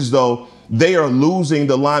looks as though they are losing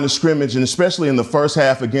the line of scrimmage, and especially in the first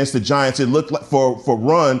half against the Giants, it looked like for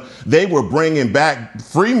run, they were bringing back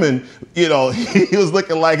Freeman. He was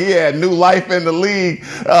looking like he had new life in the league.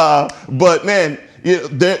 But man,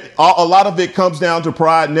 a lot of it comes down to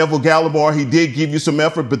pride. Neville Gallimore, he did give you some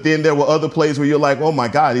effort, but then there were other plays where you're like, oh my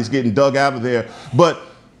God, he's getting dug out of there. But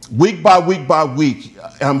week by week,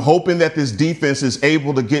 I'm hoping that this defense is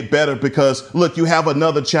able to get better because, look, you have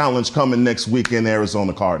another challenge coming next week in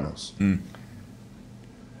Arizona Cardinals.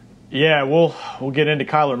 Yeah, we'll get into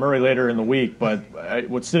Kyler Murray later in the week, but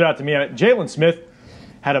what stood out to me, Jalen Smith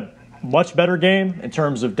had a much better game in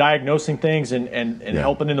terms of diagnosing things and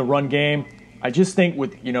helping in the run game. I just think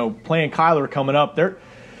with playing Kyler coming up,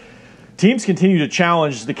 teams continue to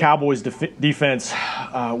challenge the Cowboys' defense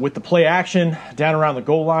with the play action down around the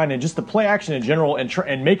goal line and just the play action in general,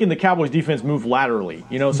 and making the Cowboys' defense move laterally.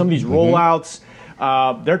 Some of these rollouts,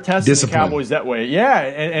 they're testing the Cowboys that way. Yeah,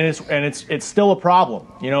 and it's still a problem.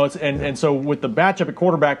 And so with the matchup at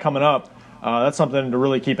quarterback coming up, that's something to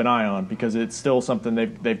really keep an eye on because it's still something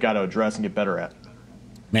they've got to address and get better at.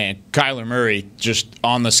 Man, Kyler Murray just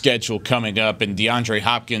on the schedule coming up, and DeAndre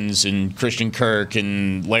Hopkins and Christian Kirk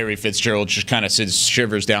and Larry Fitzgerald just kind of sends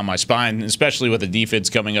shivers down my spine, especially with the defense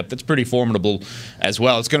coming up. That's pretty formidable as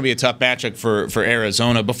well. It's going to be a tough matchup for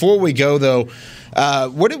Arizona. Before we go, though,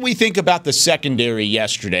 what did we think about the secondary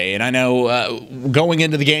yesterday? And I know going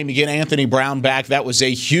into the game, you get Anthony Brown back. That was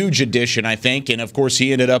a huge addition, I think. And, of course,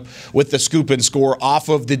 he ended up with the scoop and score off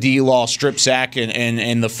of the D-Law strip sack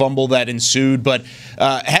and the fumble that ensued. But,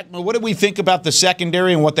 Heckma, what did we think about the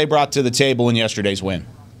secondary and what they brought to the table in yesterday's win?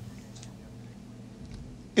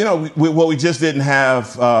 You know, what we just didn't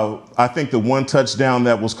have, I think the one touchdown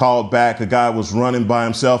that was called back, a guy was running by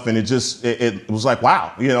himself, and it was like,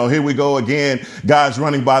 wow, you know, here we go again, guys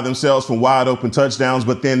running by themselves from wide open touchdowns,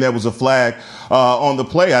 but then there was a flag on the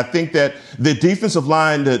play. I think that the defensive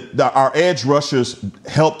line, our edge rushers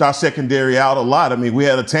helped our secondary out a lot. I mean, we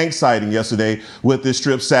had a tank sighting yesterday with this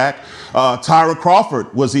strip sack. Tyron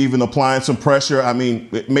Crawford was even applying some pressure. I mean,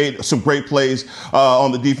 it made some great plays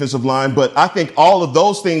on the defensive line, but I think all of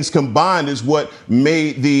those things combined is what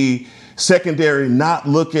made the secondary not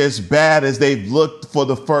look as bad as they've looked for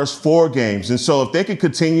the first 4 games. And so if they can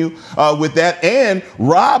continue with that, and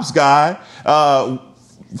Rob's guy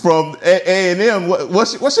from A&M,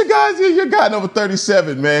 what's your guy's? Your guy number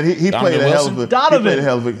 37, man. He played a hell of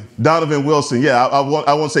a Donovan Wilson. Yeah, I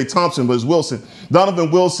won't say Thompson, but it's Wilson.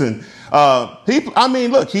 Donovan Wilson.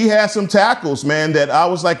 Look, he had some tackles, man, that I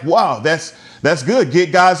was like, wow, that's good.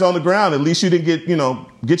 Get guys on the ground. At least you didn't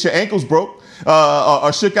get your ankles broke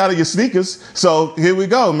or shook out of your sneakers. So here we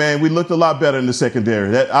go, man. We looked a lot better in the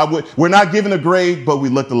secondary. We're not giving a grade, but we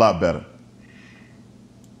looked a lot better.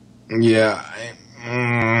 Yeah,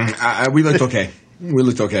 we looked okay. We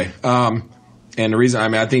looked okay. And the reason,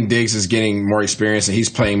 I think Diggs is getting more experience and he's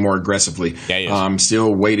playing more aggressively. Yeah, he is. I'm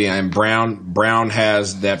still waiting. And Brown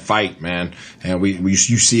has that fight, man. And you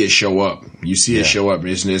see it show up. You see it show up.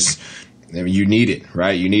 You need it,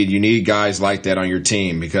 right? You need guys like that on your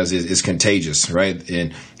team because it's contagious, right?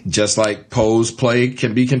 And just like Poe's play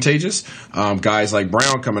can be contagious, guys like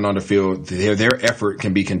Brown coming on the field, their effort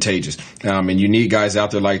can be contagious. And you need guys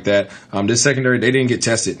out there like that. This secondary, they didn't get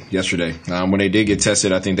tested yesterday. When they did get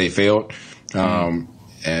tested, I think they failed.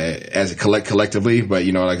 As collectively, but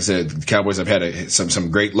like I said, the Cowboys have had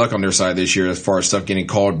some great luck on their side this year as far as stuff getting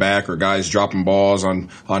called back or guys dropping balls on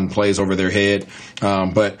plays over their head.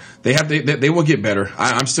 But they will get better.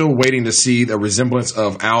 I'm still waiting to see the resemblance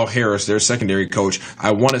of Al Harris, their secondary coach.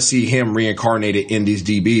 I want to see him reincarnated in these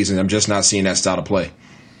DBs, and I'm just not seeing that style of play.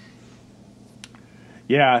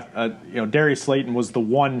 Yeah, Darius Slayton was the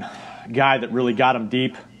one guy that really got him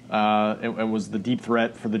deep. And was the deep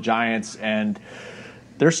threat for the Giants, and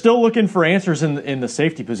they're still looking for answers in the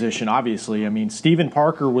safety position, obviously. I mean, Steven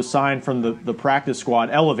Parker was signed from the practice squad,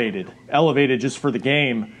 elevated just for the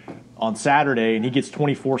game on Saturday, and he gets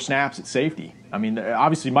 24 snaps at safety. I mean,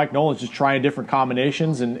 obviously Mike Nolan's just trying different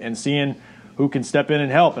combinations and seeing who can step in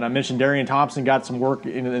and help. And I mentioned Darian Thompson got some work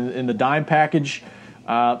in the dime package.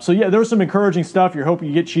 So, yeah, there's some encouraging stuff. You're hoping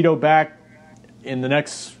you get Cheeto back in the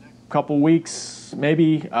next couple weeks.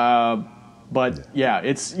 Maybe, but yeah,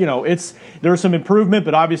 there's some improvement,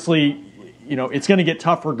 but obviously, it's going to get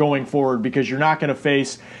tougher going forward because you're going to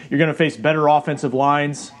face better offensive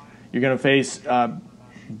lines. You're going to face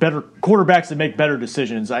better quarterbacks that make better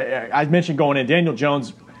decisions. I mentioned going in, Daniel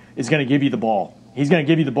Jones is going to give you the ball. He's going to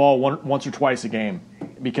give you the ball once or twice a game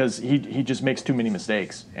because he just makes too many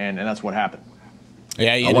mistakes, and that's what happened.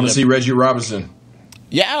 Yeah, I want to see Reggie Robinson.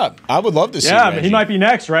 Yeah, I would love to see Reggie. Reggie. He might be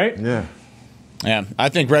next, right? Yeah. Yeah, I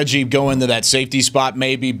think Reggie going to that safety spot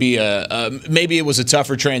maybe it was a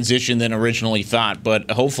tougher transition than originally thought, but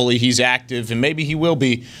hopefully he's active and maybe he will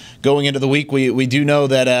be going into the week. We do know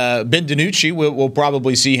that Ben DiNucci will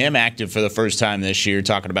probably see him active for the first time this year,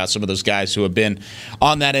 talking about some of those guys who have been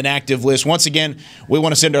on that inactive list. Once again, we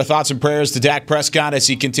want to send our thoughts and prayers to Dak Prescott as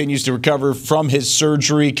he continues to recover from his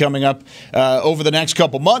surgery coming up over the next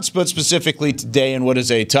couple months, but specifically today in what is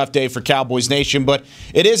a tough day for Cowboys Nation. But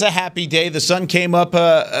it is a happy day. The sun came up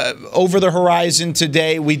over the horizon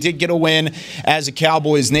today. We did get a win as a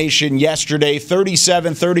Cowboys Nation yesterday.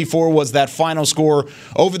 37-34 was that final score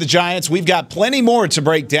over the Giants. We've got plenty more to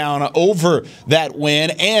break down over that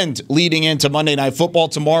win and leading into Monday Night Football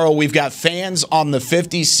tomorrow. We've got fans on the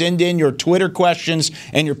 50. Send in your Twitter questions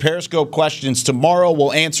and your Periscope questions tomorrow.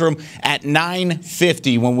 We'll answer them at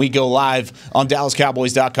 9:50 when we go live on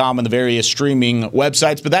DallasCowboys.com and the various streaming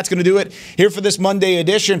websites. But that's going to do it here for this Monday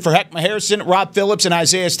edition. For Heckma Harrison, Rob Phillips, and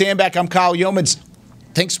Isaiah Stanback, I'm Kyle Yeomans.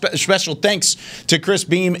 Special thanks to Chris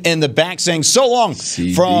Beam in the back saying so long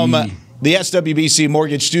from the SWBC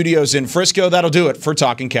Mortgage Studios in Frisco. That'll do it for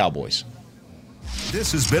Talkin Cowboys.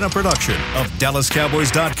 This has been a production of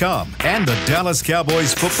DallasCowboys.com and the Dallas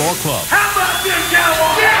Cowboys Football Club. How about this,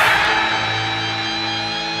 Cowboys? Yeah!